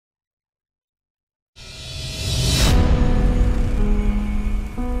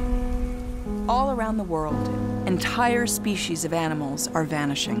around the world, entire species of animals are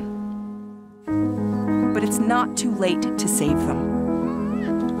vanishing. But it's not too late to save them.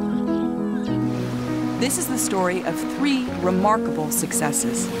 This is the story of 3 remarkable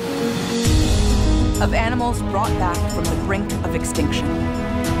successes. Of animals brought back from the brink of extinction.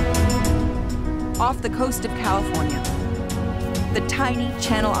 Off the coast of California, the tiny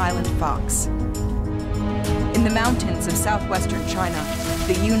Channel Island fox. In the mountains of southwestern China,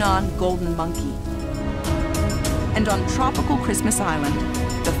 the Yunnan golden monkey. And on tropical Christmas Island,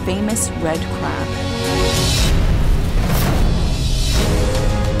 the famous red crab.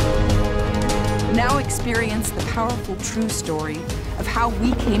 Now experience the powerful true story of how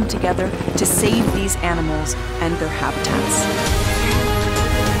we came together to save these animals and their habitats.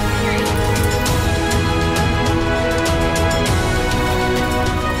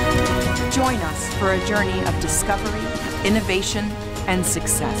 Join us for a journey of discovery, innovation, and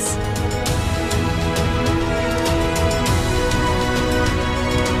success.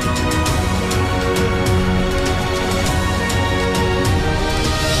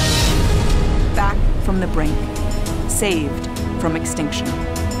 Back from the brink, saved from extinction.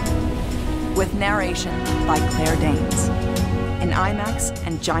 With narration by Claire Danes in IMAX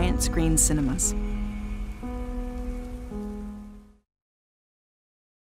and giant screen cinemas.